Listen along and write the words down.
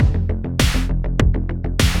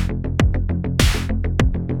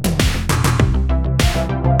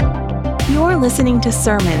listening to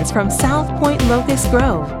sermons from South Point Locust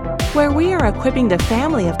Grove, where we are equipping the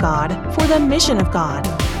family of God for the mission of God,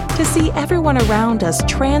 to see everyone around us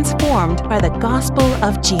transformed by the gospel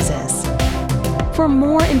of Jesus. For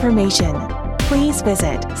more information, please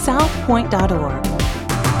visit southpoint.org.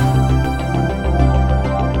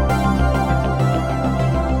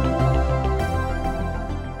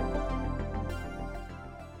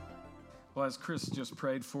 Well, as Chris just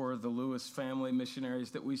prayed for the Lewis family missionaries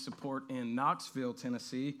that we support in Knoxville,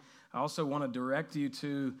 Tennessee, I also want to direct you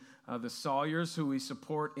to the Sawyers, who we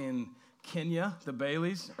support in Kenya. The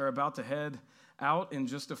Baileys are about to head out in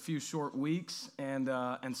just a few short weeks and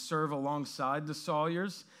serve alongside the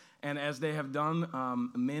Sawyers. And as they have done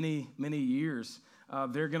many years,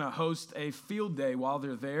 they're going to host a field day while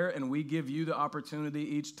they're there, and we give you the opportunity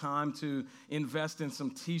each time to invest in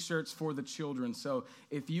some T-shirts for the children. So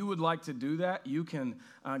if you would like to do that, you can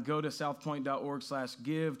go to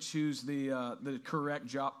southpoint.org/give, choose the correct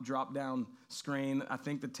drop-down screen. I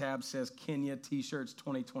think the tab says Kenya T-shirts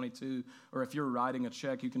 2022, or if you're writing a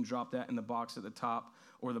check, you can drop that in the box at the top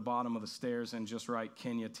or the bottom of the stairs and just write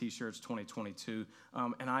Kenya T-shirts 2022.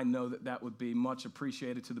 And I know that would be much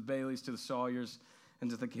appreciated to the Baileys, to the Sawyers, and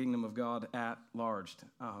to the kingdom of God at large.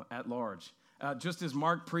 Just as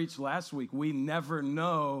Mark preached last week, we never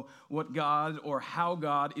know what God or how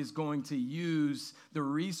God is going to use the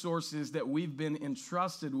resources that we've been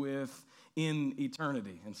entrusted with in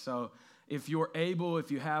eternity. And so if you're able, if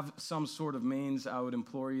you have some sort of means, I would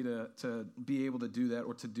implore you to be able to do that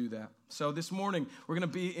or to do that. So this morning, we're going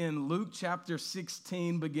to be in Luke chapter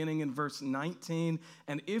 16, beginning in verse 19.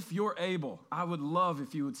 And if you're able, I would love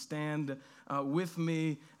if you would stand with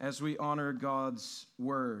me as we honor God's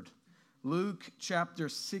word. Luke chapter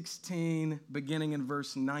 16, beginning in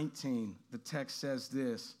verse 19. The text says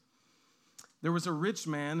this: "There was a rich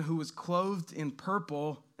man who was clothed in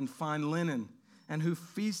purple and fine linen, and who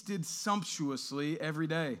feasted sumptuously every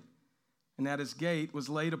day. And at his gate was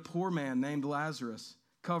laid a poor man named Lazarus,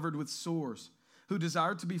 covered with sores, who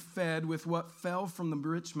desired to be fed with what fell from the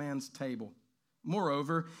rich man's table.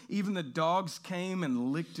 Moreover, even the dogs came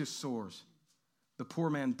and licked his sores. The poor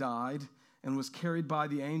man died and was carried by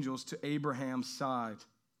the angels to Abraham's side.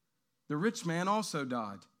 The rich man also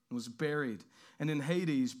died and was buried. And in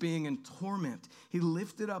Hades, being in torment, he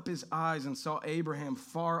lifted up his eyes and saw Abraham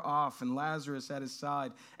far off and Lazarus at his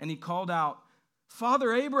side. And he called out,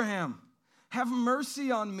 'Father Abraham, have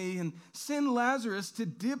mercy on me and send Lazarus to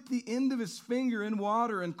dip the end of his finger in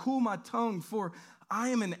water and cool my tongue, for I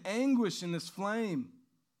am in anguish in this flame.'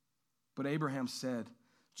 But Abraham said,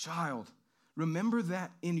 'Child, remember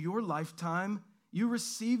that in your lifetime you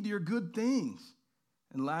received your good things,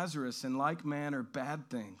 and Lazarus in like manner bad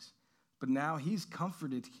things. But now he's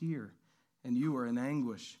comforted here, and you are in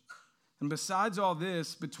anguish. And besides all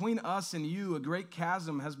this, between us and you a great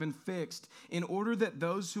chasm has been fixed, in order that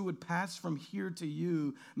those who would pass from here to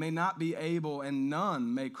you may not be able, and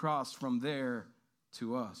none may cross from there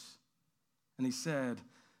to us.' And he said,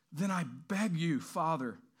 'Then I beg you,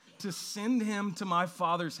 Father, to send him to my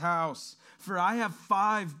father's house, for I have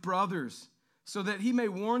 5 brothers, so that he may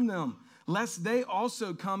warn them, lest they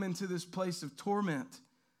also come into this place of torment.'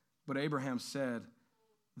 But Abraham said,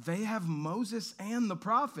 'They have Moses and the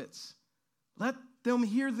prophets. Let them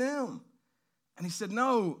hear them.' And he said,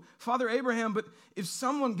 'No, Father Abraham, but if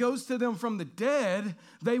someone goes to them from the dead,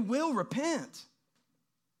 they will repent.'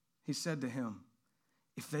 He said to him,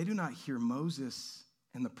 'If they do not hear Moses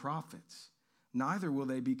and the prophets, neither will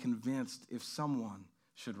they be convinced if someone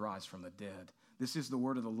should rise from the dead.'" This is the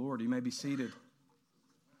word of the Lord. You may be seated.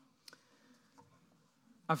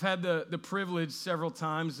 I've had the privilege several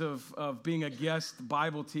times of being a guest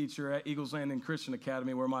Bible teacher at Eagles Landing Christian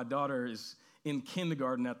Academy, where my daughter is in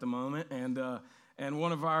kindergarten at the moment. And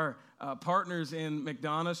one of our partners in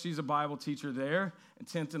McDonough, she's a Bible teacher there in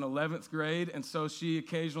 10th and 11th grade. And so she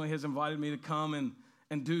occasionally has invited me to come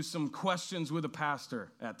and do some questions with a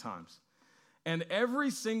pastor at times. And every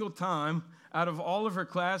single time out of all of her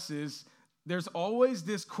classes, there's always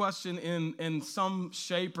this question in some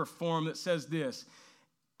shape or form that says this: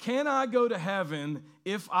 "Can I go to heaven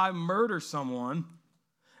if I murder someone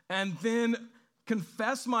and then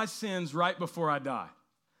confess my sins right before I die?"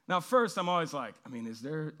 Now, first, I'm always like,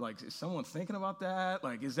 is someone thinking about that?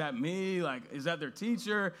 Like, is that me? Like, is that their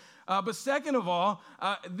teacher? But second of all,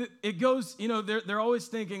 it goes, they're always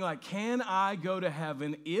thinking like, can I go to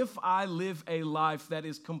heaven if I live a life that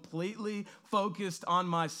is completely focused on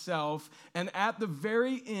myself, and at the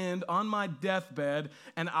very end, on my deathbed,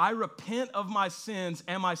 and I repent of my sins,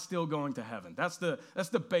 am I still going to heaven? That's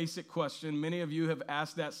the basic question. Many of you have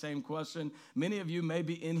asked that same question. Many of you may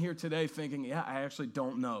be in here today thinking, yeah, I actually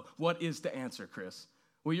don't know. know. What is the answer, Chris?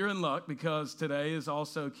 Well, you're in luck because today is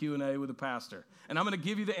also Q&A with the pastor. And I'm going to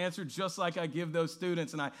give you the answer just like I give those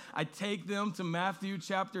students. And I take them to Matthew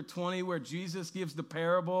chapter 20 where Jesus gives the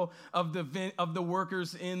parable of the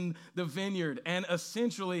workers in the vineyard. And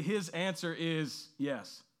essentially his answer is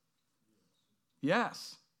yes.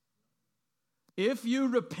 Yes. If you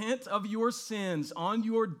repent of your sins on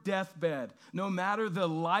your deathbed, no matter the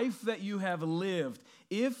life that you have lived,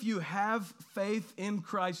 if you have faith in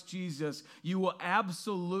Christ Jesus, you will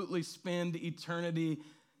absolutely spend eternity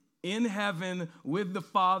in heaven with the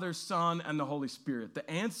Father, Son, and the Holy Spirit. The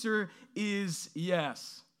answer is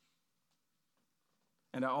yes.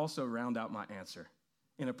 And I also round out my answer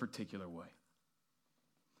in a particular way.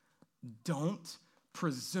 Don't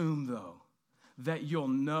presume, though, that you'll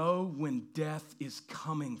know when death is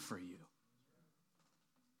coming for you.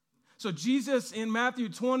 So Jesus in Matthew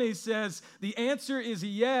 20 says the answer is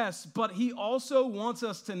yes, but he also wants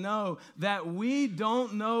us to know that we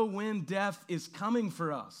don't know when death is coming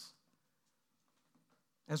for us.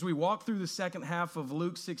 As we walk through the second half of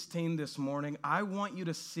Luke 16 this morning, I want you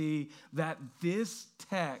to see that this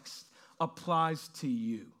text applies to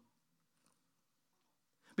you.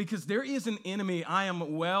 Because there is an enemy, I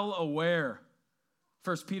am well aware.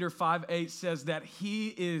 1 Peter 5:8 says that he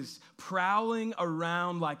is prowling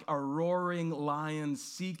around like a roaring lion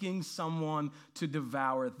seeking someone to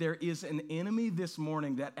devour. There is an enemy this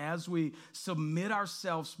morning that as we submit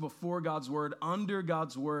ourselves before God's word, under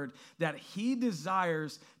God's word, that he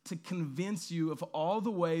desires to convince you of all the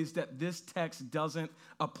ways that this text doesn't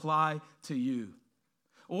apply to you.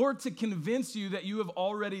 Or to convince you that you have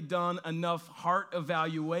already done enough heart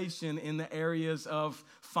evaluation in the areas of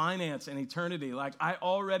finance and eternity. Like I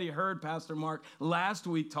already heard Pastor Mark last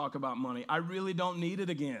week talk about money. I really don't need it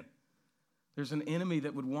again. There's an enemy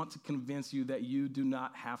that would want to convince you that you do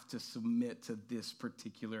not have to submit to this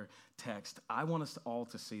particular text. I want us all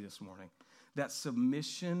to see this morning that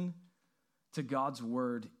submission to God's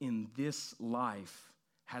word in this life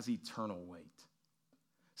has eternal weight.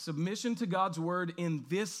 Submission to God's word in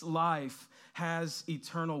this life has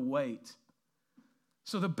eternal weight.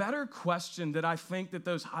 So the better question that I think that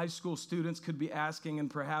those high school students could be asking, and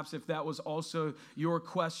perhaps if that was also your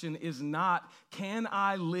question, is not, can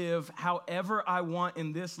I live however I want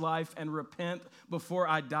in this life and repent before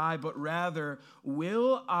I die, but rather,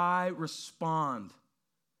 will I respond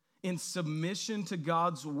in submission to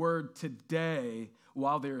God's word today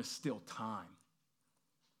while there is still time?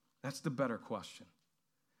 That's the better question.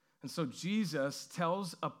 And so Jesus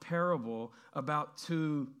tells a parable about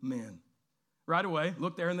two men. Right away,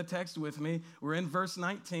 look there in the text with me. We're in verse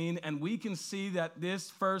 19, and we can see that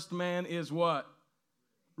this first man is what?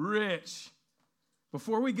 Rich.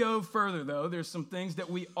 Before we go further, though, there's some things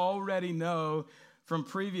that we already know from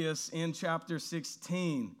previous in chapter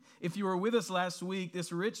 16. If you were with us last week,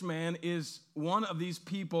 this rich man is one of these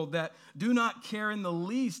people that do not care in the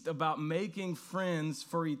least about making friends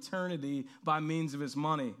for eternity by means of his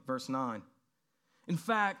money. Verse 9. In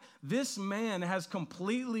fact, this man has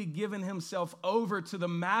completely given himself over to the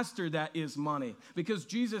master that is money. Because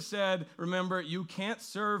Jesus said, remember, you can't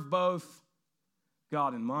serve both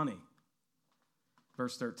God and money.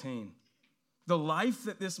 Verse 13. The life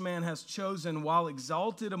that this man has chosen while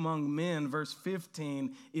exalted among men, verse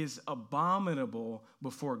 15, is abominable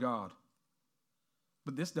before God.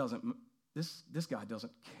 But this guy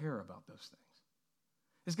doesn't care about those things.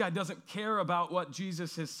 This guy doesn't care about what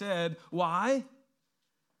Jesus has said. Why?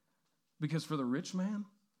 Because for the rich man,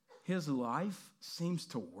 his life seems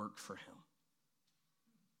to work for him.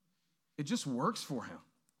 It just works for him.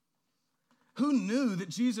 Who knew that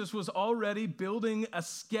Jesus was already building a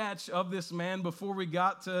sketch of this man before we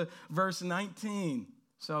got to verse 19?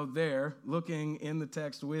 So there, looking in the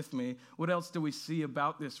text with me, what else do we see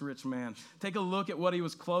about this rich man? Take a look at what he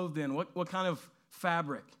was clothed in. What kind of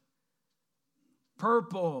fabric?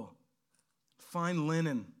 Purple, fine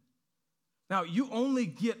linen. Now, you only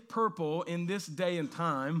get purple in this day and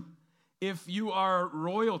time if you are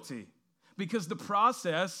royalty. Because the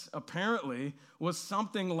process, apparently, was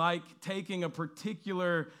something like taking a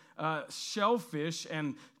particular shellfish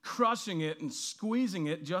and crushing it and squeezing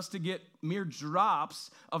it just to get mere drops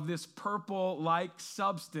of this purple-like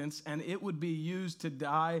substance, and it would be used to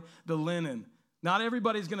dye the linen. Not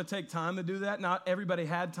everybody's going to take time to do that. Not everybody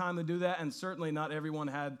had time to do that, and certainly not everyone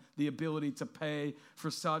had the ability to pay for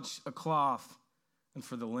such a cloth. And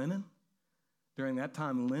for the linen, during that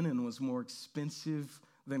time, linen was more expensive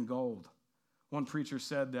than gold. One preacher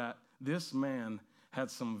said that this man had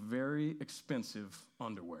some very expensive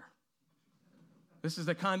underwear. This is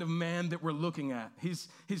the kind of man that we're looking at. He's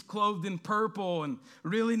clothed in purple and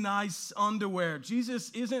really nice underwear.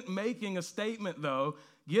 Jesus isn't making a statement, though.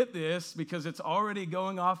 Get this, because it's already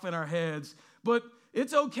going off in our heads. But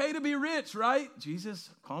it's okay to be rich, right?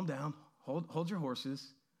 Jesus, calm down. Hold your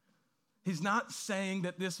horses. He's not saying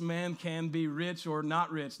that this man can be rich or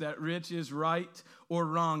not rich, that rich is right or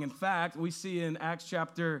wrong. In fact, we see in Acts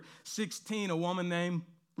chapter 16 a woman named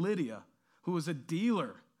Lydia who was a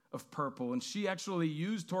dealer of purple, and she actually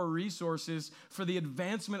used her resources for the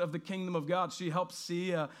advancement of the kingdom of God. She helped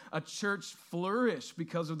see a church flourish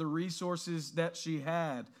because of the resources that she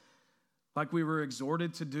had, like we were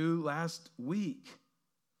exhorted to do last week.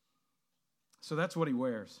 So that's what he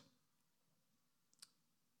wears.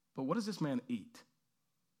 But what does this man eat?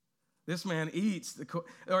 This man eats,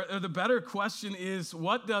 or the better question is,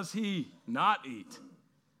 what does he not eat?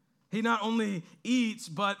 He not only eats,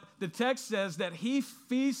 but the text says that he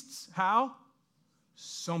feasts how?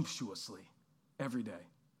 Sumptuously every day.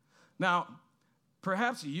 Now,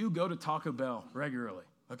 perhaps you go to Taco Bell regularly,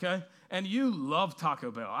 okay? And you love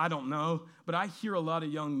Taco Bell. I don't know, but I hear a lot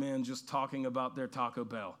of young men just talking about their Taco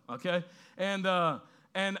Bell, okay? And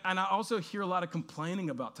I also hear a lot of complaining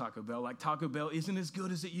about Taco Bell, like Taco Bell isn't as good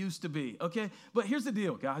as it used to be, okay? But here's the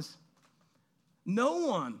deal, guys. No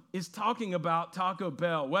one is talking about Taco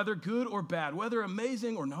Bell, whether good or bad, whether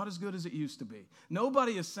amazing or not as good as it used to be.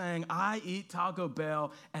 Nobody is saying, I eat Taco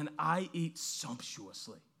Bell and I eat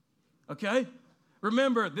sumptuously, okay?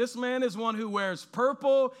 Remember, this man is one who wears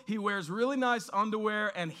purple, he wears really nice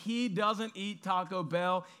underwear, and he doesn't eat Taco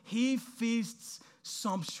Bell. He feasts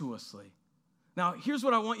sumptuously. Now, here's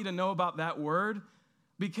what I want you to know about that word,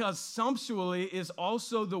 because sumptuously is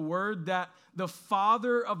also the word that the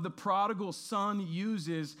father of the prodigal son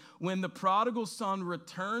uses when the prodigal son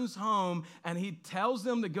returns home and he tells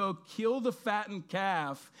them to go kill the fattened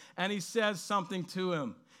calf, and he says something to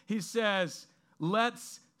him. He says,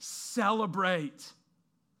 let's celebrate.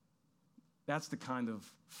 That's the kind of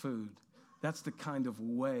food. That's the kind of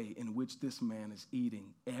way in which this man is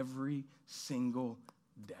eating every single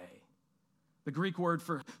day. The Greek word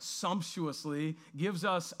for sumptuously gives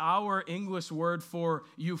us our English word for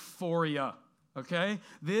euphoria, okay?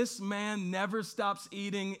 This man never stops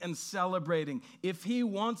eating and celebrating. If he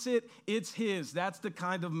wants it, it's his. That's the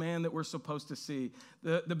kind of man that we're supposed to see.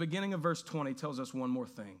 The beginning of verse 20 tells us one more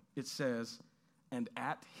thing. It says, and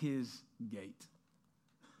at his gate.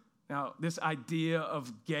 Now, this idea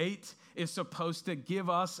of gate is supposed to give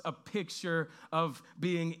us a picture of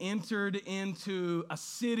being entered into a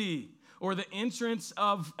city, or the entrance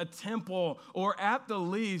of a temple, or at the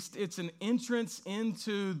least, it's an entrance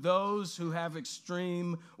into those who have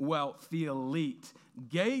extreme wealth, the elite.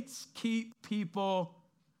 Gates keep people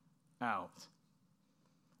out.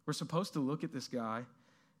 We're supposed to look at this guy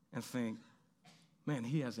and think, man,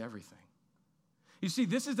 he has everything. You see,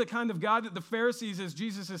 this is the kind of guy that the Pharisees, as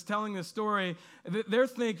Jesus is telling this story, they're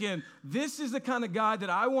thinking, this is the kind of guy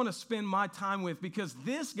that I want to spend my time with, because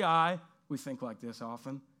this guy, we think like this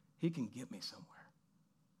often, he can get me somewhere.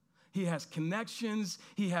 He has connections.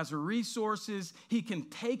 He has resources. He can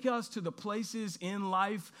take us to the places in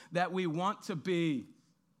life that we want to be.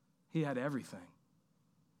 He had everything.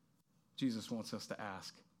 Jesus wants us to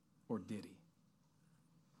ask, or did he?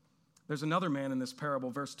 There's another man in this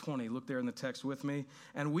parable, verse 20. Look there in the text with me.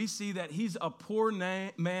 And we see that he's a poor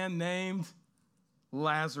man named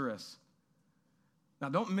Lazarus. Now,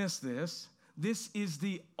 don't miss this. This is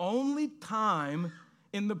the only time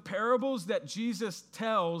in the parables that Jesus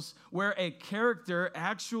tells where a character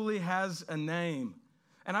actually has a name.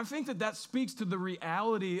 And I think that speaks to the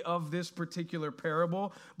reality of this particular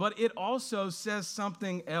parable, but it also says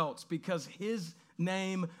something else, because his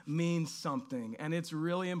name means something, and it's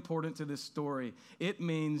really important to this story. It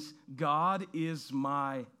means God is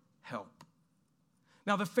my help.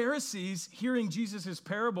 Now, the Pharisees, hearing Jesus'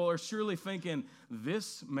 parable, are surely thinking,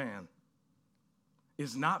 this man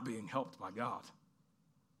is not being helped by God.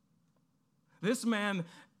 This man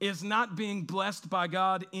is not being blessed by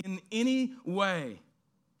God in any way.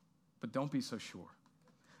 But don't be so sure.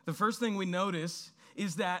 The first thing we notice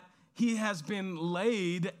is that he has been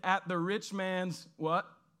laid at the rich man's what?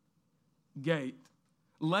 Gate.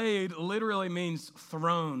 Laid literally means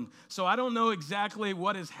thrown. So I don't know exactly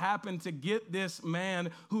what has happened to get this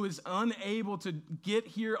man who is unable to get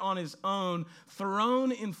here on his own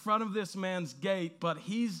thrown in front of this man's gate, but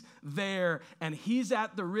he's there and he's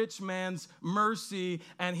at the rich man's mercy,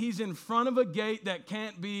 and he's in front of a gate that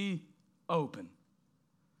can't be open.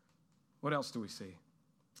 What else do we see?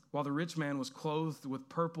 While the rich man was clothed with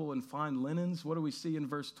purple and fine linens, what do we see in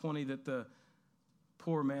verse 20 that the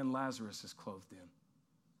poor man Lazarus is clothed in?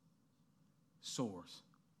 sores.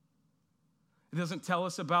 It doesn't tell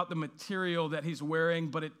us about the material that he's wearing,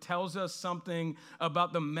 but it tells us something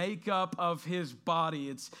about the makeup of his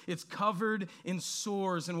body. It's covered in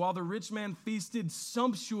sores. And while the rich man feasted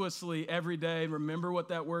sumptuously every day, remember what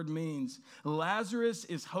that word means. Lazarus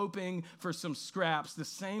is hoping for some scraps, the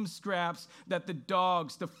same scraps that the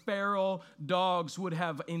dogs, the feral dogs, would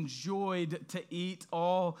have enjoyed to eat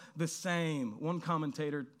all the same. One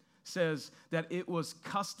commentator says that it was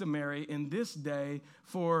customary in this day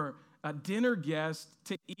for a dinner guest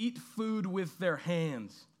to eat food with their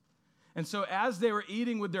hands. And so as they were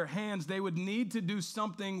eating with their hands, they would need to do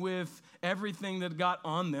something with everything that got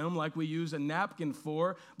on them, like we use a napkin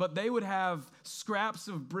for, but they would have scraps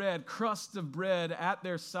of bread, crusts of bread at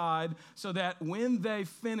their side so that when they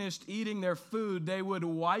finished eating their food, they would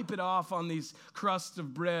wipe it off on these crusts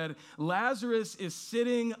of bread. Lazarus is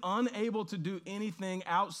sitting unable to do anything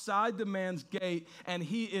outside the man's gate, and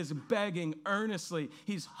he is begging earnestly.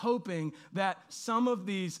 He's hoping that some of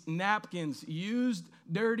these napkins, used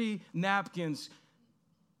dirty napkins,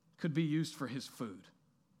 could be used for his food.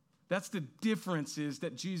 That's the differences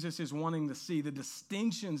that Jesus is wanting to see, the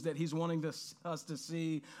distinctions that he's wanting us to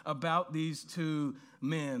see about these two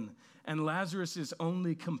men. And Lazarus'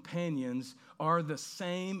 only companions are the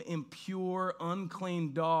same impure,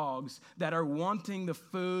 unclean dogs that are wanting the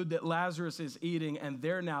food that Lazarus is eating, and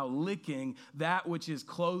they're now licking that which is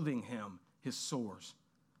clothing him, his sores.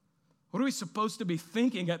 What are we supposed to be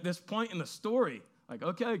thinking at this point in the story? Like,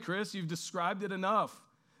 okay, Chris, you've described it enough.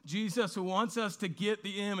 Jesus wants us to get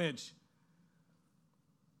the image.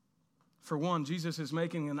 For one, Jesus is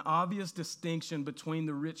making an obvious distinction between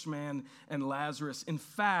the rich man and Lazarus. In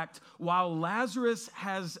fact, while Lazarus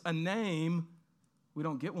has a name, we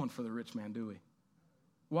don't get one for the rich man, do we?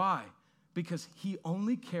 Why? Because he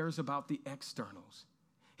only cares about the externals.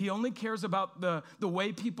 He only cares about the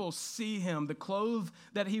way people see him, the clothes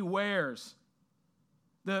that he wears,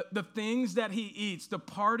 the things that he eats, the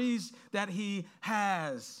parties that he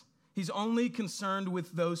has. He's only concerned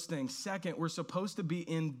with those things. Second, we're supposed to be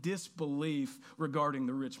in disbelief regarding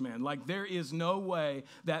the rich man. Like, there is no way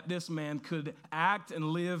that this man could act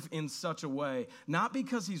and live in such a way. Not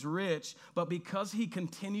because he's rich, but because he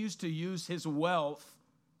continues to use his wealth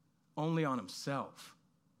only on himself.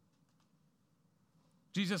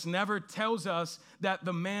 Jesus never tells us that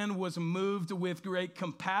the man was moved with great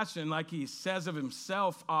compassion like he says of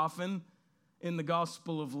himself often in the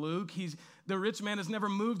Gospel of Luke. The rich man is never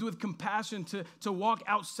moved with compassion to walk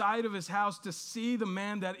outside of his house to see the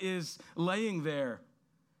man that is laying there.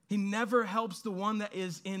 He never helps the one that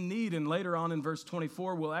is in need. And later on in verse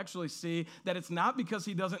 24, we'll actually see that it's not because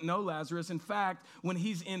he doesn't know Lazarus. In fact, when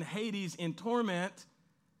he's in Hades in torment,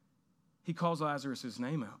 he calls Lazarus'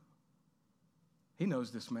 name out. He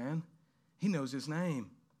knows this man. He knows his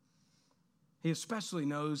name. He especially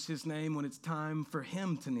knows his name when it's time for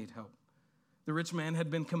him to need help. The rich man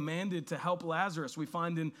had been commanded to help Lazarus. We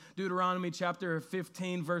find in Deuteronomy chapter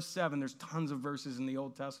 15, verse 7, there's tons of verses in the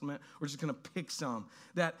Old Testament. We're just going to pick some.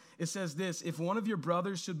 That it says this: if one of your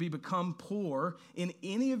brothers should become poor in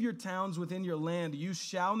any of your towns within your land, you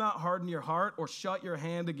shall not harden your heart or shut your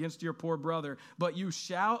hand against your poor brother, but you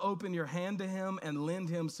shall open your hand to him and lend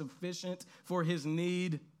him sufficient for his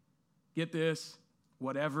need. Get this,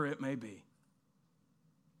 whatever it may be.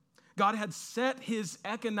 God had set his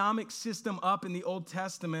economic system up in the Old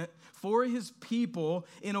Testament for his people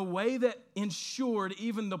in a way that ensured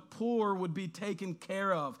even the poor would be taken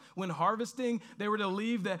care of. When harvesting, they were to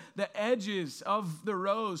leave the edges of the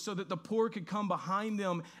rows so that the poor could come behind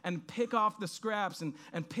them and pick off the scraps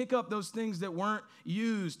and pick up those things that weren't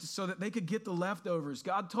used so that they could get the leftovers.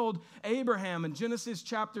 God told Abraham in Genesis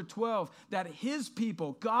chapter 12 that his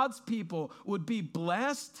people, God's people, would be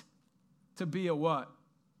blessed to be a what?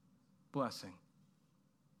 Blessing.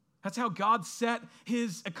 That's how God set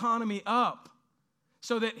his economy up,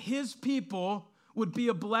 so that his people would be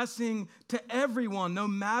a blessing to everyone, no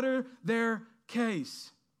matter their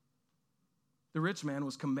case. The rich man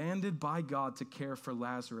was commanded by God to care for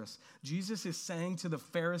Lazarus. Jesus is saying to the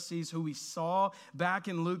Pharisees, who we saw back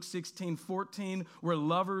in Luke 16:14, were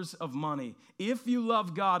lovers of money. If you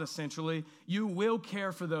love God, essentially, you will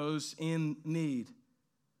care for those in need.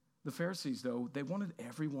 The Pharisees, though, they wanted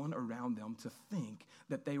everyone around them to think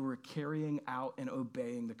that they were carrying out and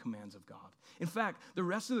obeying the commands of God. In fact, the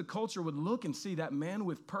rest of the culture would look and see that man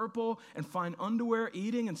with purple and fine underwear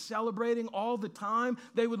eating and celebrating all the time.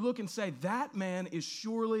 They would look and say, that man is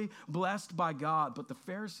surely blessed by God. But the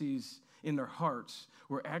Pharisees, in their hearts,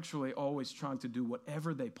 were actually always trying to do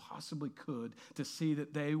whatever they possibly could to see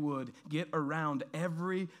that they would get around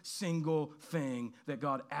every single thing that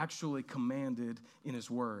God actually commanded in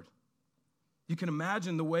his word. You can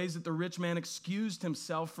imagine the ways that the rich man excused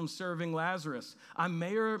himself from serving Lazarus. I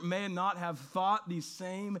may or may not have thought these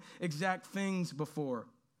same exact things before.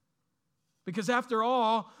 Because after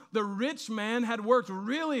all, the rich man had worked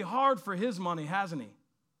really hard for his money, hasn't he?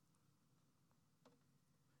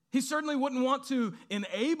 He certainly wouldn't want to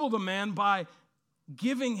enable the man by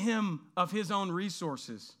giving him of his own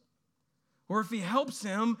resources. Or if he helps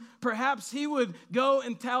him, perhaps he would go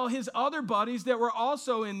and tell his other buddies that were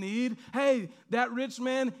also in need, hey, that rich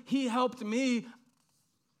man, he helped me.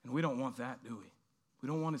 And we don't want that, do we? We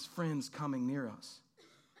don't want his friends coming near us.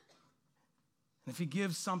 And if he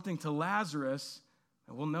gives something to Lazarus,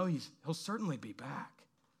 we'll know he'll certainly be back.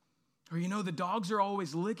 Or, the dogs are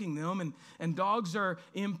always licking them, and dogs are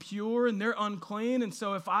impure and they're unclean. And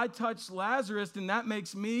so if I touch Lazarus, then that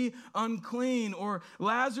makes me unclean. Or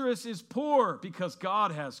Lazarus is poor because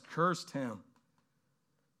God has cursed him.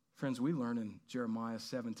 Friends, we learn in Jeremiah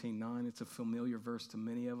 17:9, it's a familiar verse to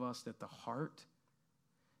many of us, that the heart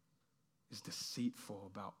is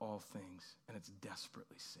deceitful about all things, and it's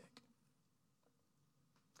desperately sick.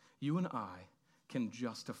 You and I can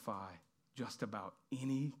justify just about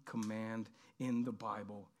any command in the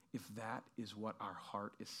Bible if that is what our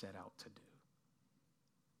heart is set out to do.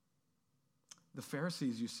 The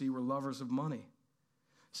Pharisees, you see, were lovers of money.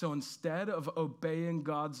 So instead of obeying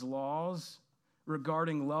God's laws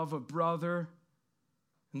regarding love of brother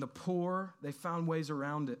and the poor, they found ways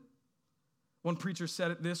around it. One preacher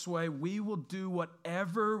said it this way: we will do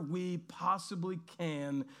whatever we possibly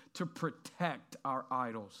can to protect our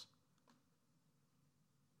idols.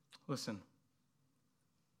 Listen,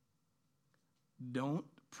 don't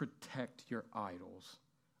protect your idols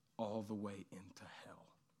all the way into hell.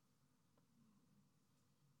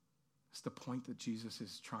 It's the point that Jesus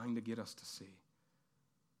is trying to get us to see.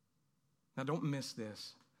 Now, don't miss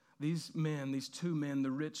this. These two men,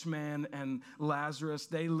 the rich man and Lazarus,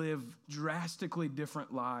 they live drastically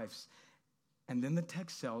different lives. And then the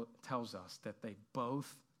text tells us that they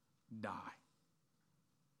both die.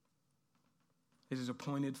 It is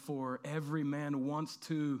appointed for every man once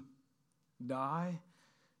to die,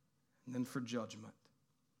 and then for judgment.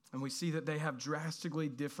 And we see that they have drastically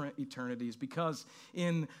different eternities, because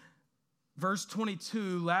in verse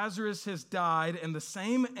 22, Lazarus has died, and the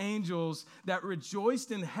same angels that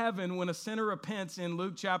rejoiced in heaven when a sinner repents in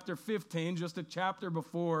Luke chapter 15, just a chapter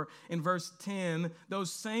before, in verse 10,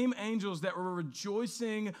 those same angels that were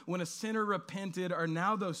rejoicing when a sinner repented are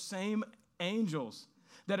now those same angels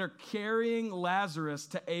that are carrying Lazarus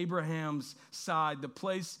to Abraham's side, the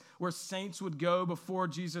place where saints would go before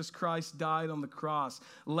Jesus Christ died on the cross.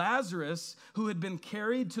 Lazarus, who had been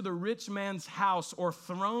carried to the rich man's house, or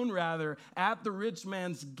thrown rather, at the rich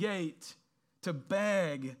man's gate to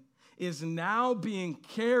beg, is now being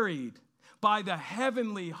carried by the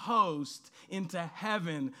heavenly host into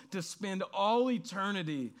heaven to spend all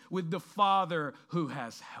eternity with the Father who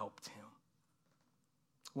has helped him.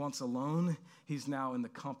 Once alone, he's now in the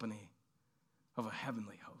company of a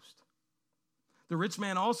heavenly host. The rich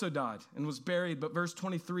man also died and was buried, but verse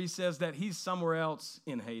 23 says that he's somewhere else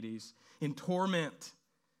in Hades, in torment.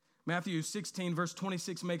 Matthew 16, verse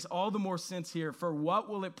 26 makes all the more sense here. For what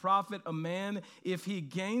will it profit a man if he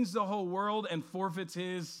gains the whole world and forfeits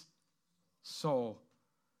his soul?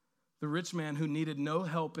 The rich man, who needed no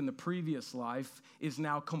help in the previous life, is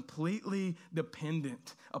now completely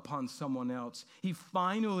dependent upon someone else. He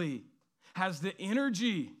finally has the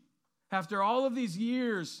energy, after all of these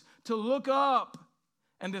years, to look up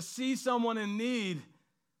and to see someone in need.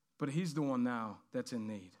 But he's the one now that's in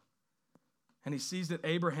need. And he sees that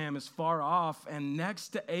Abraham is far off, and next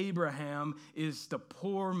to Abraham is the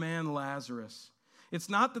poor man Lazarus. It's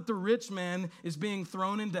not that the rich man is being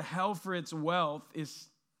thrown into hell for its wealth. It's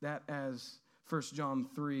that, as 1 John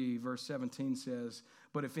 3, verse 17 says,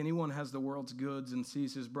 but if anyone has the world's goods and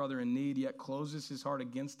sees his brother in need, yet closes his heart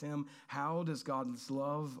against him, how does God's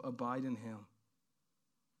love abide in him?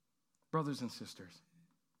 Brothers and sisters,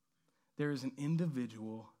 there is an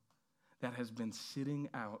individual that has been sitting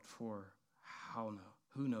out for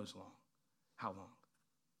who knows how long.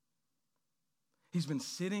 He's been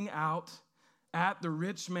sitting out at the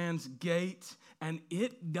rich man's gate, and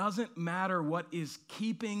it doesn't matter what is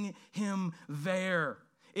keeping him there.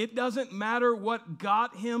 It doesn't matter what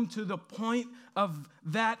got him to the point of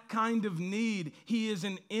that kind of need. He is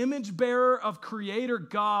an image bearer of Creator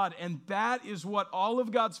God, and that is what all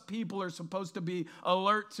of God's people are supposed to be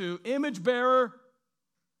alert to. Image bearer.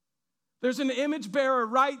 There's an image bearer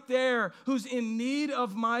right there who's in need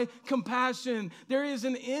of my compassion. There is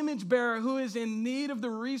an image bearer who is in need of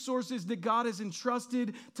the resources that God has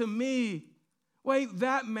entrusted to me. Wait,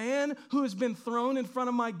 that man who has been thrown in front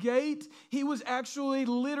of my gate, he was actually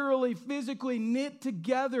literally, physically knit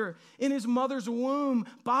together in his mother's womb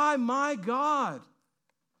by my God.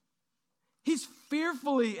 He's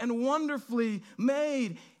fearfully and wonderfully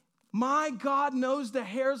made. My God knows the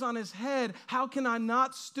hairs on his head. How can I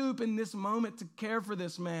not stoop in this moment to care for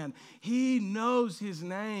this man? He knows his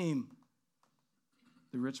name.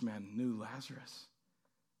 The rich man knew Lazarus,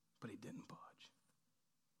 but he didn't budge.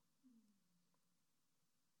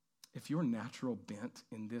 If your natural bent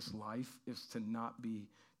in this life is to not be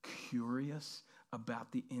curious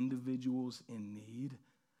about the individuals in need,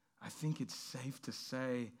 I think it's safe to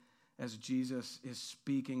say, as Jesus is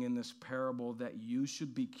speaking in this parable, that you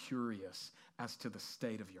should be curious as to the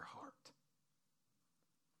state of your heart.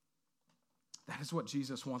 That is what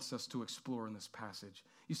Jesus wants us to explore in this passage.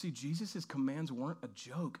 You see, Jesus' commands weren't a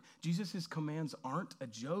joke. Jesus' commands aren't a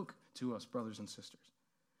joke to us, brothers and sisters.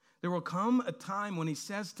 There will come a time when he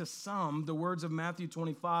says to some, the words of Matthew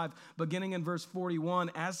 25, beginning in verse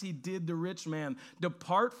 41, as he did the rich man,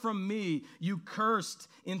 "Depart from me, you cursed,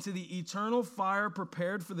 into the eternal fire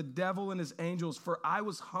prepared for the devil and his angels. For I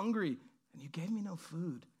was hungry, and you gave me no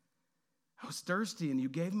food. I was thirsty, and you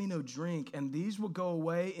gave me no drink. And these will go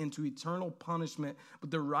away into eternal punishment,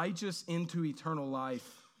 but the righteous into eternal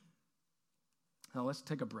life." Now let's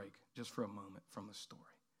take a break just for a moment from the story.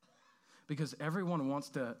 Because everyone wants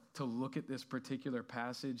to look at this particular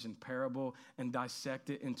passage and parable and dissect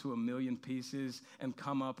it into a million pieces and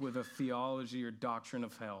come up with a theology or doctrine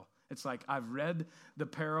of hell. It's like, I've read the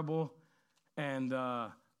parable and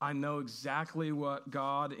I know exactly what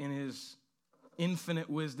God in his infinite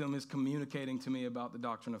wisdom is communicating to me about the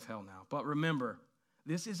doctrine of hell now. But remember,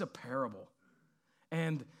 this is a parable.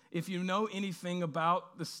 And if you know anything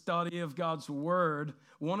about the study of God's word,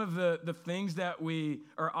 one of the things that we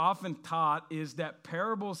are often taught is that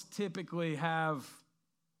parables typically have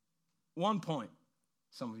one point.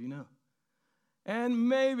 Some of you know. And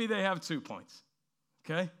maybe they have 2 points.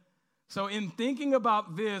 Okay? So in thinking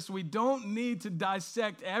about this, we don't need to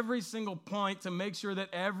dissect every single point to make sure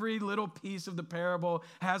that every little piece of the parable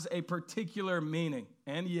has a particular meaning.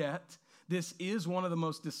 And yet, this is one of the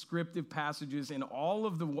most descriptive passages in all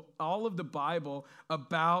of the Bible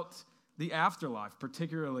about the afterlife,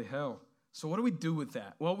 particularly hell. So what do we do with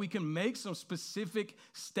that? Well, we can make some specific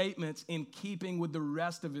statements in keeping with the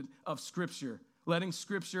rest of Scripture, letting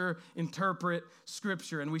Scripture interpret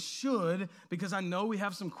Scripture. And we should, because I know we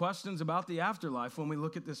have some questions about the afterlife when we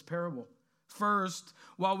look at this parable. First,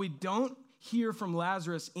 while we don't hear from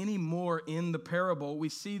Lazarus anymore in the parable, we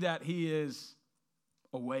see that he is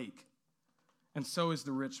awake. And so is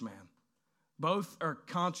the rich man. Both are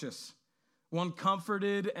conscious, one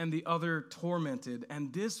comforted and the other tormented.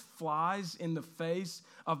 And this flies in the face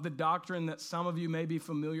of the doctrine that some of you may be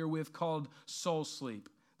familiar with called soul sleep.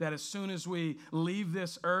 That as soon as we leave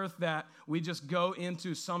this earth, that we just go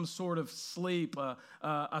into some sort of sleep,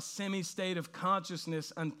 a semi-state of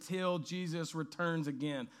consciousness until Jesus returns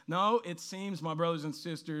again. No, it seems, my brothers and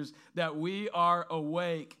sisters, that we are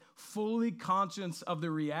awake, fully conscious of the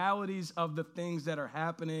realities of the things that are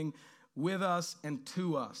happening with us and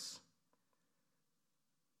to us.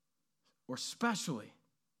 Or especially,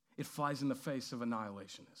 it flies in the face of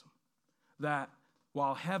annihilationism. That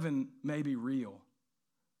while heaven may be real,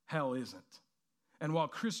 hell isn't. And while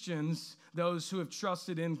Christians, those who have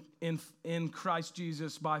trusted in Christ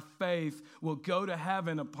Jesus by faith, will go to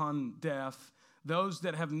heaven upon death, those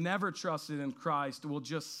that have never trusted in Christ will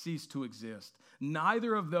just cease to exist.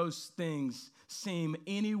 Neither of those things seem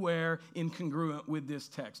anywhere incongruent with this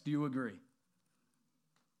text. Do you agree?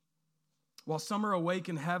 While some are awake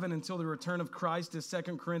in heaven until the return of Christ, as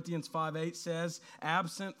 2 Corinthians 5:8 says,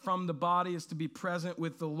 absent from the body is to be present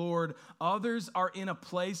with the Lord. Others are in a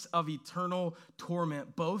place of eternal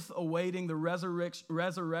torment, both awaiting the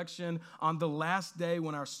resurrection on the last day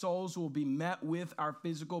when our souls will be met with our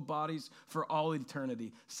physical bodies for all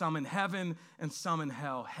eternity. Some in heaven and some in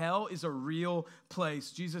hell. Hell is a real place.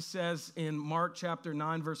 Jesus says in Mark chapter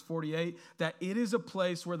 9, verse 48, that it is a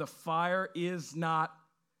place where the fire is not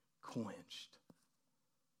quenched.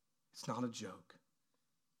 It's not a joke.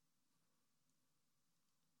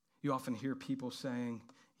 You often hear people saying,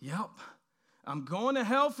 "Yep, I'm going to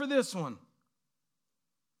hell for this one."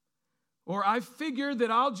 Or I figured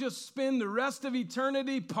that I'll just spend the rest of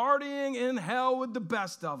eternity partying in hell with the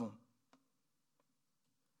best of them.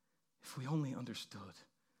 If we only understood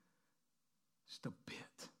just a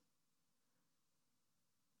bit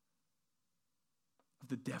of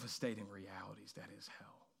the devastating realities that is hell,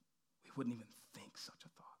 we wouldn't even think such a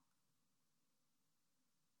thought.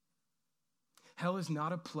 Hell is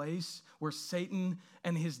not a place where Satan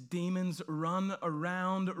and his demons run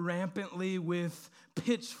around rampantly with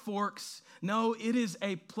pitchforks. No, it is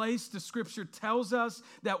a place, the scripture tells us,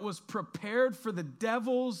 that was prepared for the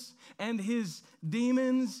devils and his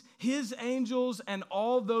demons, his angels, and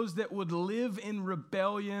all those that would live in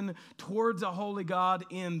rebellion towards a holy God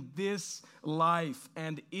in this life.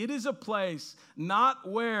 And it is a place not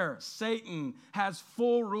where Satan has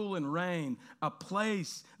full rule and reign, a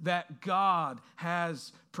place that God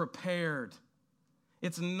has prepared.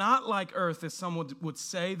 It's not like earth, as someone would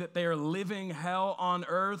say, that they are living hell on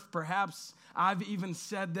earth. Perhaps I've even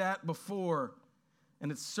said that before.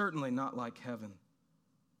 And it's certainly not like heaven.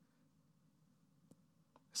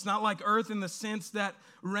 It's not like earth in the sense that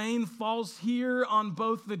rain falls here on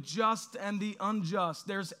both the just and the unjust.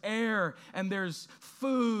 There's air and there's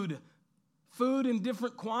food in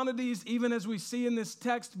different quantities, even as we see in this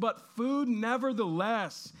text, but food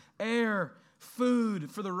nevertheless, air,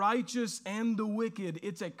 food for the righteous and the wicked.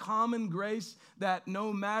 It's a common grace that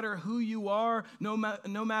no matter who you are, no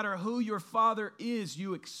matter who your father is,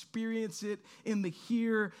 you experience it in the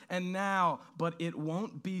here and now, but it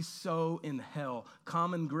won't be so in hell.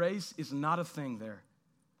 Common grace is not a thing there.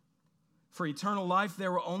 For eternal life,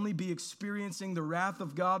 there will only be experiencing the wrath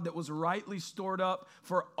of God that was rightly stored up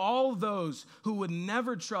for all those who would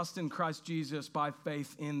never trust in Christ Jesus by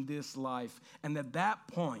faith in this life. And at that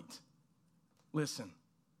point, listen,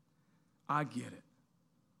 I get it.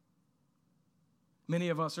 Many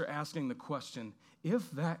of us are asking the question, if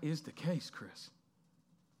that is the case, Chris,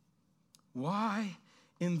 why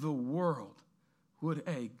in the world would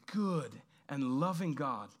a good and loving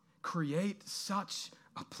God create such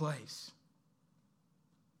a place?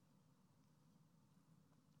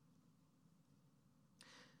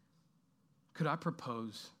 Could I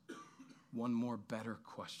propose one more better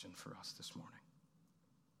question for us this morning?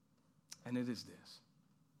 And it is this.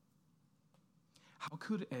 How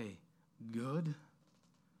could a good,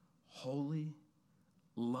 holy,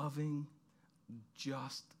 loving,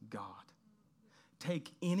 just God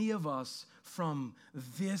take any of us from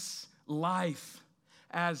this life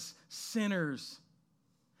as sinners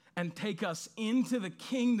and take us into the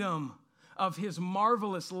kingdom of his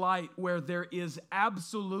marvelous light where there is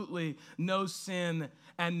absolutely no sin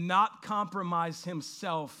and not compromise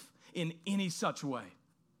himself in any such way?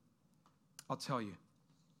 I'll tell you.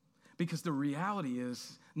 Because the reality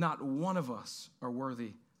is, not one of us are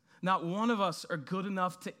worthy. Not one of us are good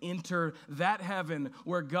enough to enter that heaven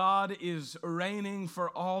where God is reigning for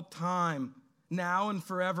all time, now and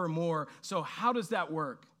forevermore. So how does that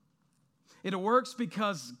work? It works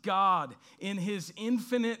because God, in his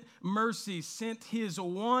infinite mercy, sent his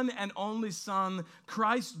one and only Son,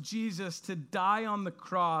 Christ Jesus, to die on the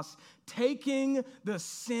cross, taking the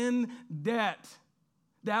sin debt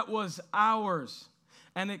that was ours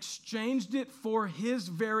and exchanged it for his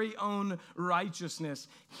very own righteousness.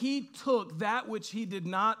 He took that which he did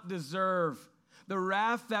not deserve, the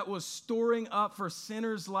wrath that was storing up for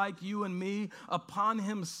sinners like you and me, upon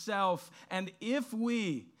himself. And if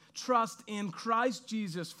we trust in Christ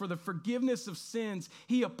Jesus for the forgiveness of sins,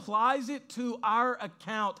 he applies it to our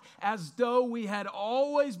account as though we had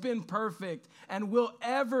always been perfect and will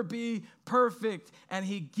ever be perfect. And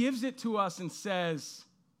he gives it to us and says,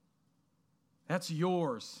 that's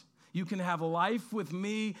yours. You can have life with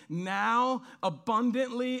me now,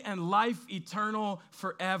 abundantly, and life eternal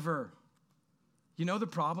forever. You know the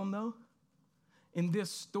problem, though? In this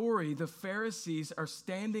story, the Pharisees are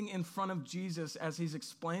standing in front of Jesus as he's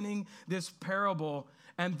explaining this parable,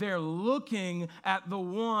 and they're looking at the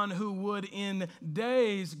one who would in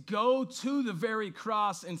days go to the very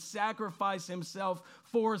cross and sacrifice himself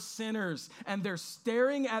for sinners. And they're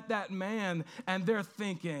staring at that man, and they're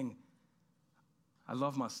thinking, I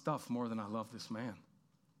love my stuff more than I love this man.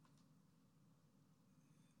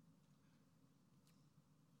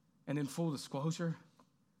 And in full disclosure,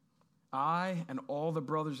 I and all the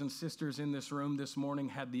brothers and sisters in this room this morning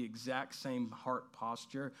had the exact same heart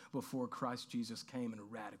posture before Christ Jesus came and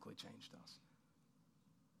radically changed us.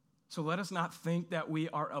 So let us not think that we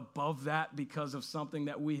are above that because of something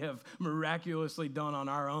that we have miraculously done on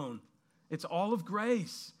our own. It's all of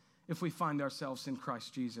grace if we find ourselves in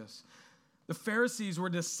Christ Jesus. The Pharisees were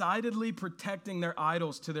decidedly protecting their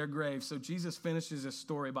idols to their grave. So Jesus finishes his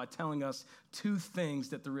story by telling us two things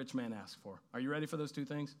that the rich man asked for. Are you ready for those two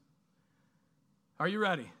things? Are you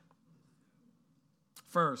ready?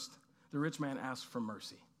 First, the rich man asked for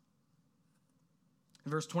mercy.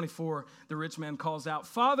 In verse 24, the rich man calls out,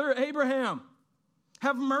 Father Abraham,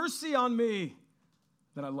 have mercy on me.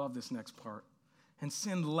 Then I love this next part. And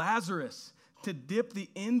send Lazarus to dip the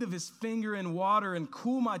end of his finger in water and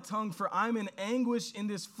cool my tongue, for I'm in anguish in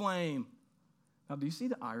this flame. Now, do you see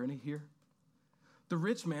the irony here? The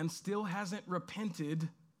rich man still hasn't repented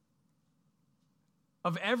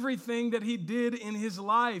of everything that he did in his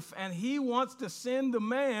life, and he wants to send the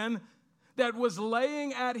man that was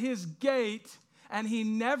laying at his gate and he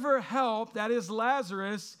never helped, that is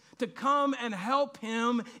Lazarus, to come and help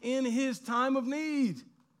him in his time of need.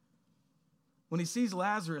 When he sees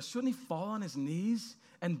Lazarus, shouldn't he fall on his knees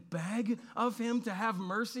and beg of him to have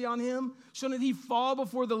mercy on him? Shouldn't he fall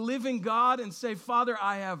before the living God and say, Father,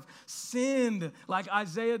 I have sinned, like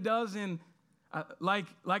Isaiah does in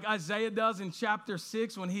chapter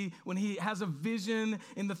 6 when he has a vision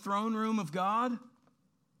in the throne room of God?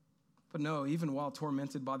 But no, even while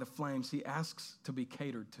tormented by the flames, he asks to be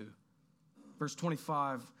catered to. Verse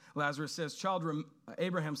 25,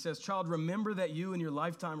 Abraham says, Child, remember that you in your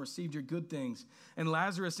lifetime received your good things, and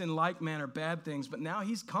Lazarus in like manner bad things, but now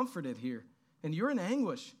he's comforted here, and you're in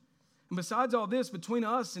anguish. And besides all this, between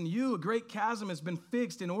us and you, a great chasm has been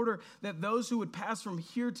fixed in order that those who would pass from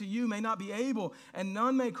here to you may not be able, and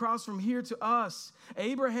none may cross from here to us.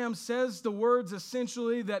 Abraham says the words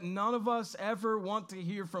essentially that none of us ever want to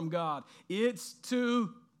hear from God. It's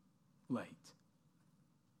too late.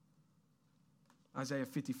 Isaiah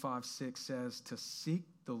 55:6 says, to seek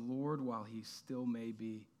the Lord while he still may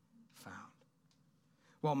be found.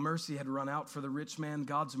 While mercy had run out for the rich man,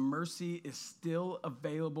 God's mercy is still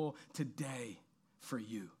available today for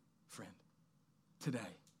you, friend. Today.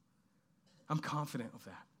 I'm confident of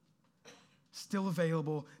that. Still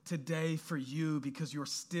available today for you because you're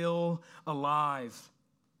still alive.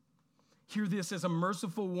 Hear this as a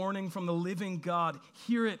merciful warning from the living God.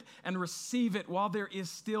 Hear it and receive it while there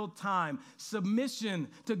is still time. Submission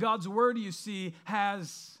to God's word, you see,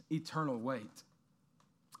 has eternal weight.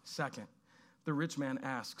 Second, the rich man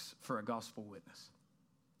asks for a gospel witness.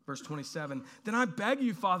 Verse 27, then I beg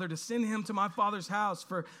you, Father, to send him to my father's house,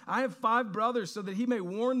 for I have 5 brothers, so that he may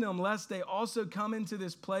warn them, lest they also come into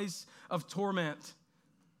this place of torment.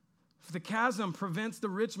 If the chasm prevents the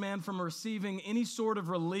rich man from receiving any sort of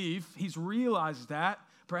relief, he's realized that.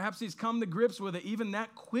 Perhaps he's come to grips with it even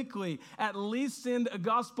that quickly. At least send a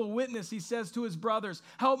gospel witness, he says to his brothers.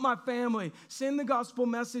 Help my family. Send the gospel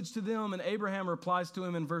message to them. And Abraham replies to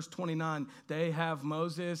him in verse 29, they have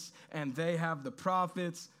Moses and they have the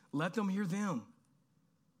prophets. Let them hear them.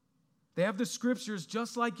 They have the scriptures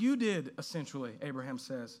just like you did, essentially, Abraham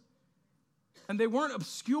says. And they weren't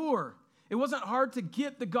obscure. It wasn't hard to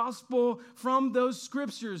get the gospel from those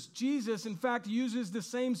scriptures. Jesus, in fact, uses the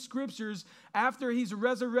same scriptures after he's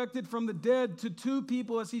resurrected from the dead to 2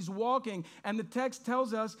 people as he's walking. And the text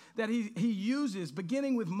tells us that he uses,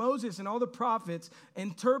 beginning with Moses and all the prophets,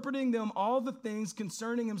 interpreting them all the things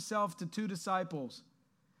concerning himself to 2 disciples.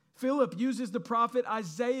 Philip uses the prophet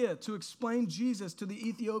Isaiah to explain Jesus to the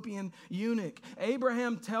Ethiopian eunuch.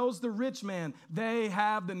 Abraham tells the rich man they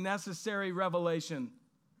have the necessary revelation.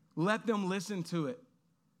 Let them listen to it.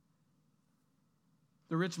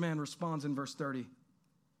 The rich man responds in verse 30.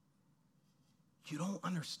 You don't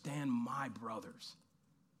understand my brothers.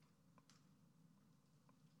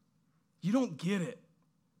 You don't get it.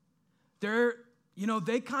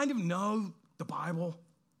 They kind of know the Bible.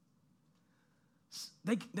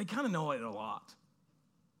 They kind of know it a lot.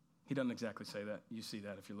 He doesn't exactly say that. You see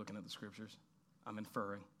that if you're looking at the scriptures. I'm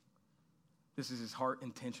inferring. This is his heart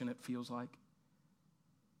intention, it feels like.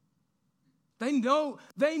 They know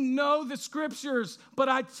the scriptures, but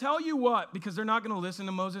I tell you what, because they're not going to listen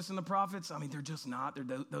to Moses and the prophets. I mean, they're just not.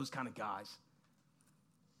 They're those kind of guys.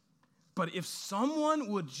 But if someone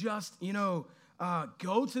would just,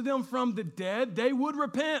 go to them from the dead, they would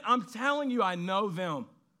repent. I'm telling you, I know them.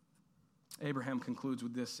 Abraham concludes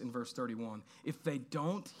with this in verse 31. If they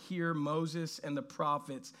don't hear Moses and the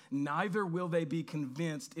prophets, neither will they be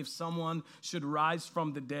convinced if someone should rise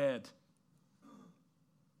from the dead.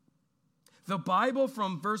 The Bible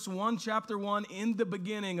from verse 1, chapter 1, in the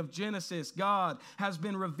beginning of Genesis, God has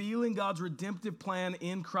been revealing God's redemptive plan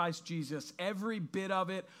in Christ Jesus. Every bit of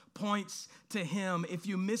it points to him. If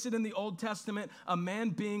you miss it in the Old Testament, a man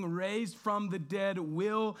being raised from the dead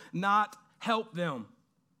will not help them.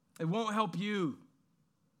 It won't help you.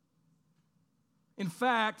 In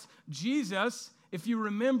fact, Jesus, if you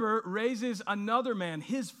remember, raises another man,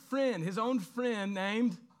 his own friend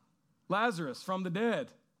named Lazarus from the dead,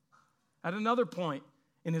 at another point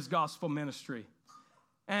in his gospel ministry.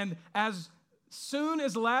 And as soon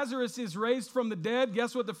as Lazarus is raised from the dead,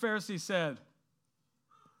 guess what the Pharisees said?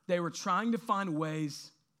 They were trying to find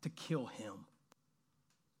ways to kill him.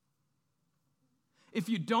 If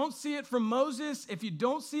you don't see it from Moses, if you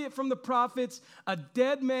don't see it from the prophets, a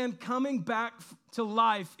dead man coming back to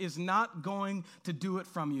life is not going to do it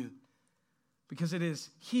from you. Because it is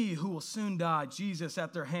he who will soon die, Jesus,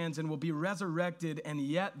 at their hands and will be resurrected, and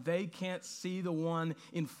yet they can't see the one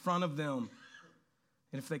in front of them.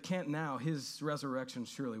 And if they can't now, his resurrection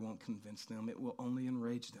surely won't convince them. It will only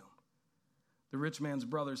enrage them. The rich man's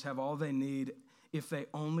brothers have all they need if they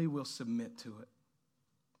only will submit to it.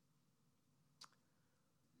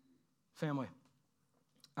 Family,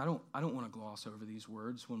 I don't want to gloss over these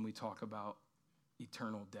words when we talk about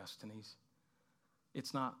eternal destinies.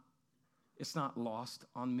 It's not lost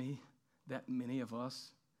on me that many of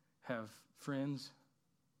us have friends,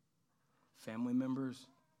 family members,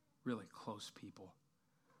 really close people,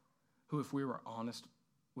 who, if we were honest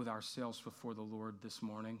with ourselves before the Lord this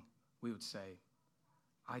morning, we would say,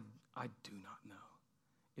 I do not know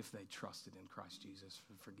if they trusted in Christ Jesus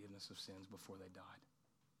for the forgiveness of sins before they died.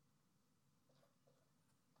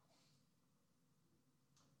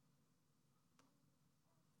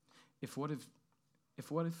 If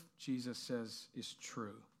what if Jesus says is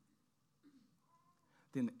true,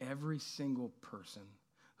 then every single person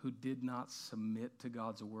who did not submit to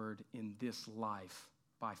God's word in this life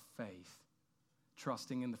by faith,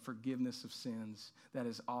 trusting in the forgiveness of sins that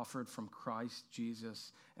is offered from Christ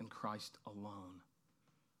Jesus and Christ alone,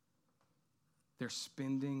 they're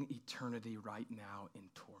spending eternity right now in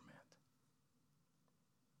torment.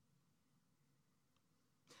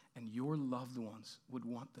 And your loved ones would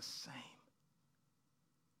want the same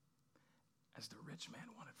as the rich man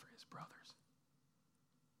wanted for his brothers.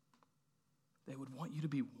 They would want you to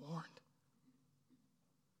be warned,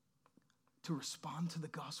 to respond to the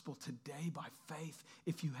gospel today by faith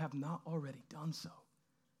if you have not already done so.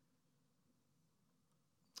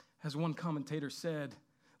 As one commentator said,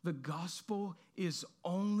 the gospel is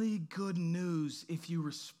only good news if you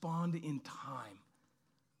respond in time.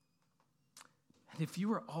 And if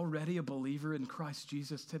you are already a believer in Christ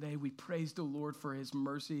Jesus today, we praise the Lord for his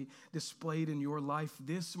mercy displayed in your life.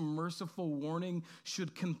 This merciful warning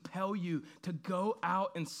should compel you to go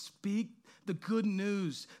out and speak the good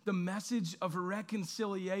news, the message of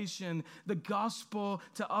reconciliation, the gospel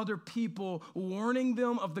to other people, warning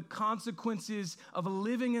them of the consequences of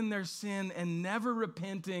living in their sin and never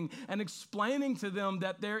repenting, and explaining to them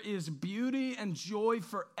that there is beauty and joy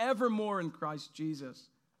forevermore in Christ Jesus.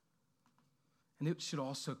 And it should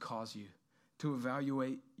also cause you to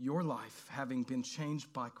evaluate your life, having been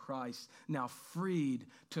changed by Christ, now freed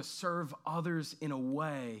to serve others in a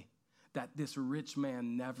way that this rich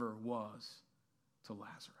man never was to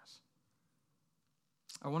Lazarus.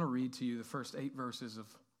 I want to read to you the first 8 verses of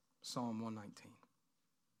Psalm 119.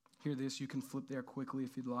 Hear this. You can flip there quickly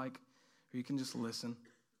if you'd like, or you can just listen.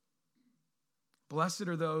 Blessed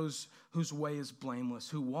are those whose way is blameless,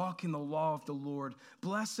 who walk in the law of the Lord.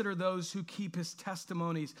 Blessed are those who keep his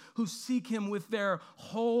testimonies, who seek him with their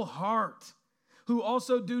whole heart, who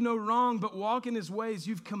also do no wrong but walk in his ways.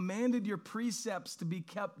 You've commanded your precepts to be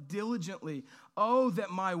kept diligently. Oh, that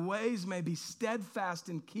my ways may be steadfast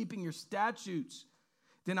in keeping your statutes.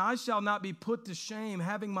 Then I shall not be put to shame,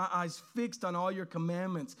 having my eyes fixed on all your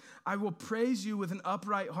commandments. I will praise you with an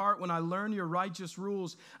upright heart when I learn your righteous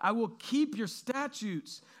rules. I will keep your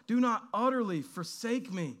statutes. Do not utterly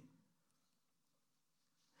forsake me.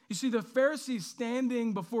 You see, the Pharisees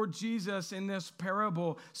standing before Jesus in this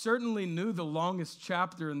parable certainly knew the longest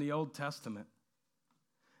chapter in the Old Testament.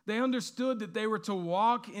 They understood that they were to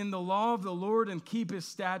walk in the law of the Lord and keep his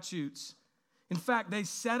statutes. In fact, they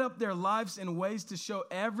set up their lives in ways to show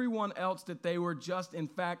everyone else that they were just, in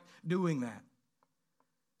fact, doing that.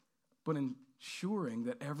 But ensuring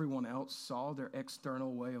that everyone else saw their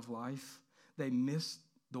external way of life, they missed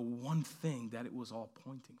the one thing that it was all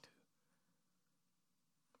pointing to.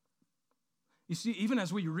 You see, even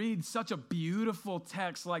as we read such a beautiful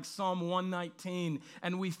text like Psalm 119,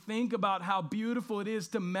 and we think about how beautiful it is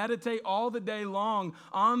to meditate all the day long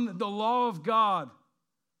on the law of God,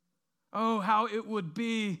 oh, how it would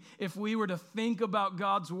be if we were to think about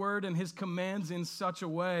God's word and his commands in such a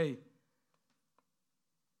way.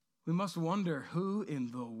 We must wonder who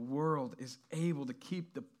in the world is able to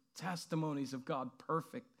keep the testimonies of God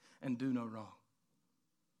perfect and do no wrong.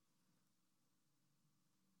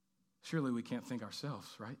 Surely we can't think ourselves,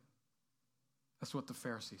 right? That's what the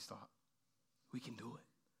Pharisees thought. We can do it.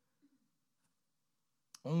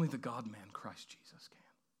 Only the God-man, Christ Jesus, can.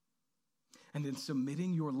 And in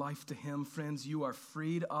submitting your life to him, friends, you are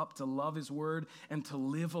freed up to love his word and to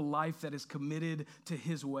live a life that is committed to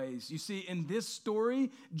his ways. You see, in this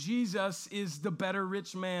story, Jesus is the better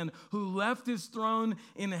rich man who left his throne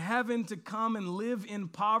in heaven to come and live in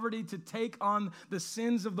poverty, to take on the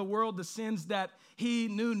sins of the world, the sins that he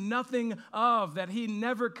knew nothing of, that he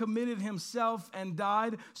never committed himself, and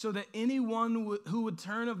died so that anyone who would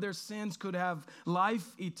turn of their sins could have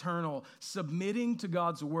life eternal. Submitting to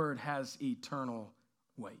God's word has eternal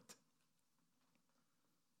weight.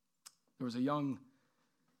 There was a young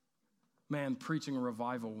man preaching a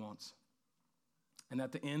revival once. And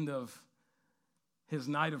at the end of his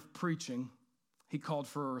night of preaching, he called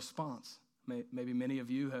for a response. Maybe many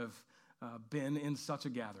of you have been in such a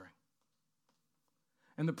gathering.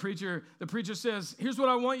 And the preacher says, here's what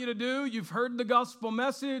I want you to do. You've heard the gospel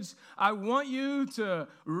message. I want you to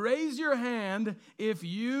raise your hand if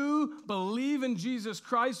you believe in Jesus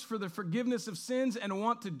Christ for the forgiveness of sins and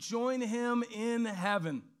want to join him in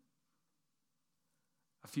heaven.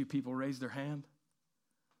 A few people raised their hand.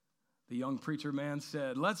 The young preacher man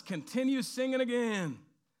said, let's continue singing again.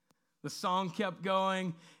 The song kept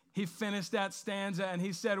going. He finished that stanza and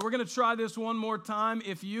he said, we're going to try this one more time.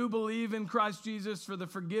 If you believe in Christ Jesus for the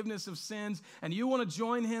forgiveness of sins and you want to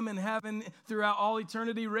join him in heaven throughout all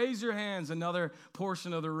eternity, raise your hands. Another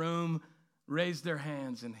portion of the room raised their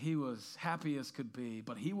hands, and he was happy as could be.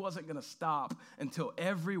 But he wasn't going to stop until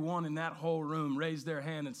everyone in that whole room raised their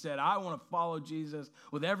hand and said, I want to follow Jesus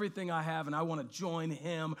with everything I have, and I want to join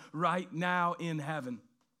him right now in heaven.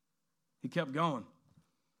 He kept going.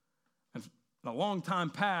 And a long time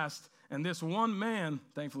passed, and this one man,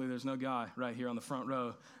 thankfully there's no guy right here on the front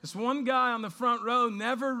row, this one guy on the front row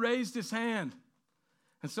never raised his hand.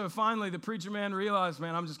 And so finally the preacher man realized,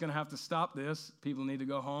 man, I'm just going to have to stop this. People need to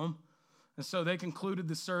go home. And so they concluded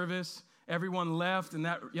the service. Everyone left, and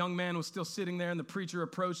that young man was still sitting there, and the preacher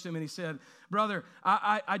approached him, and he said, brother,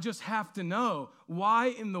 I just have to know, why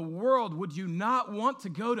in the world would you not want to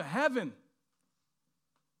go to heaven?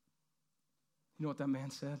 You know what that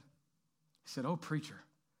man said? He said, oh, preacher,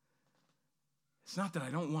 it's not that I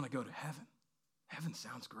don't want to go to heaven. Heaven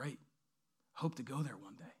sounds great. I hope to go there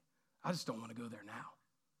one day. I just don't want to go there now.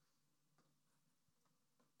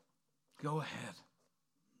 Go ahead.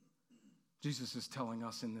 Jesus is telling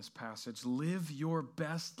us in this passage, live your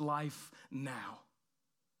best life now.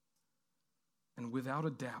 And without a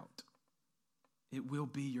doubt, it will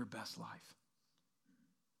be your best life.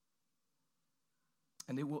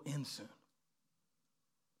 And it will end soon.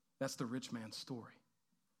 That's the rich man's story.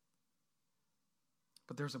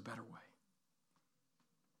 But there's a better way.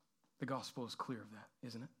 The gospel is clear of that,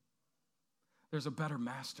 isn't it? There's a better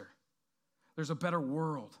master. There's a better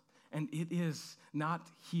world. And it is not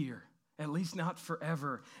here. At least not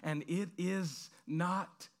forever, and it is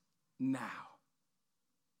not now.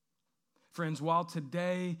 Friends, while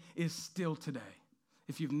today is still today,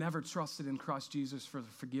 if you've never trusted in Christ Jesus for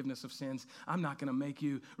the forgiveness of sins, I'm not going to make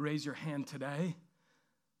you raise your hand today.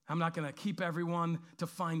 I'm not going to keep everyone to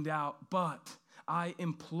find out, but I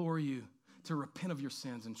implore you to repent of your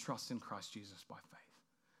sins and trust in Christ Jesus by faith.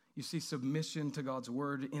 You see, submission to God's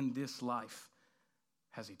word in this life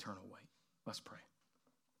has eternal weight. Let's pray.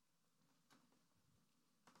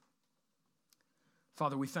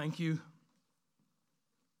 Father, we thank you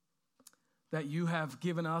that you have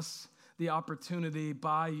given us the opportunity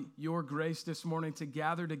by your grace this morning to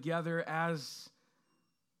gather together as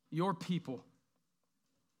your people,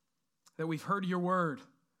 that we've heard your word.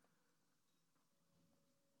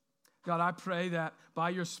 God, I pray that by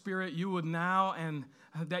your Spirit you would now, and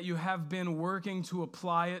that you have been working to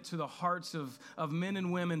apply it to the hearts of men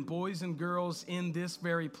and women, boys and girls in this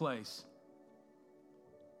very place.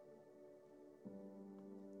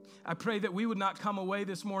 I pray that we would not come away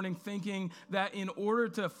this morning thinking that in order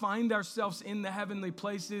to find ourselves in the heavenly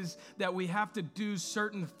places, that we have to do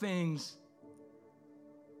certain things.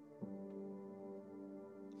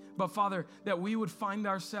 But Father, that we would find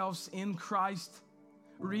ourselves in Christ,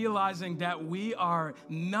 realizing that we are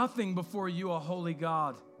nothing before you, a holy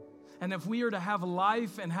God. And if we are to have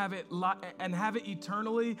life and have it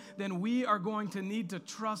eternally, then we are going to need to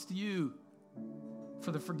trust you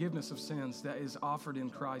for the forgiveness of sins that is offered in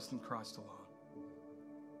Christ and Christ alone.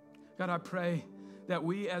 God, I pray that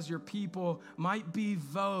we as your people might be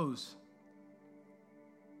those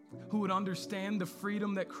who would understand the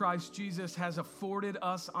freedom that Christ Jesus has afforded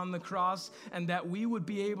us on the cross, and that we would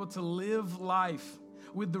be able to live life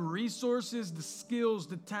with the resources, the skills,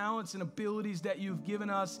 the talents, and abilities that you've given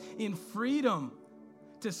us in freedom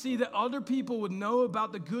to see that other people would know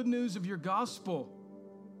about the good news of your gospel.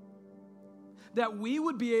 that we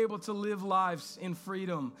would be able to live lives in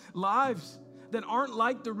freedom, lives that aren't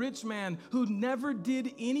like the rich man who never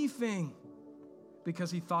did anything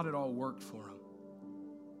because he thought it all worked for him.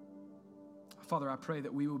 Father, I pray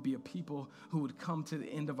that we would be a people who would come to the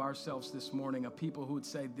end of ourselves this morning, a people who would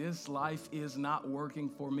say, this life is not working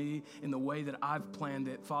for me in the way that I've planned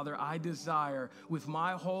it. Father, I desire with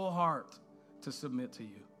my whole heart to submit to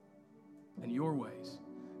you and your ways,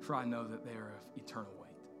 for I know that they are of eternal weight.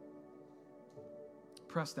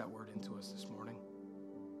 Press that word into us this morning.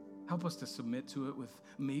 Help us to submit to it with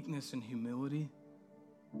meekness and humility.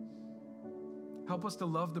 Help us to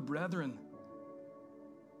love the brethren.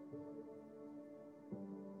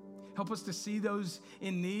 Help us to see those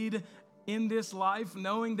in need in this life,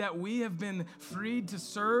 knowing that we have been freed to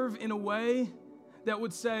serve in a way that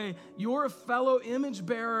would say, you're a fellow image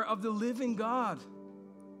bearer of the living God.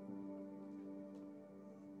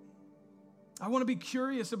 I want to be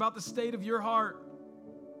curious about the state of your heart.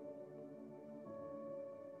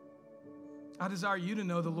 I desire you to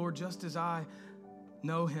know the Lord just as I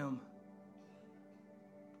know him.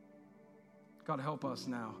 God, help us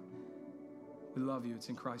now. We love you. It's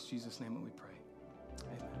in Christ Jesus' name that we pray.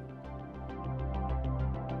 Amen.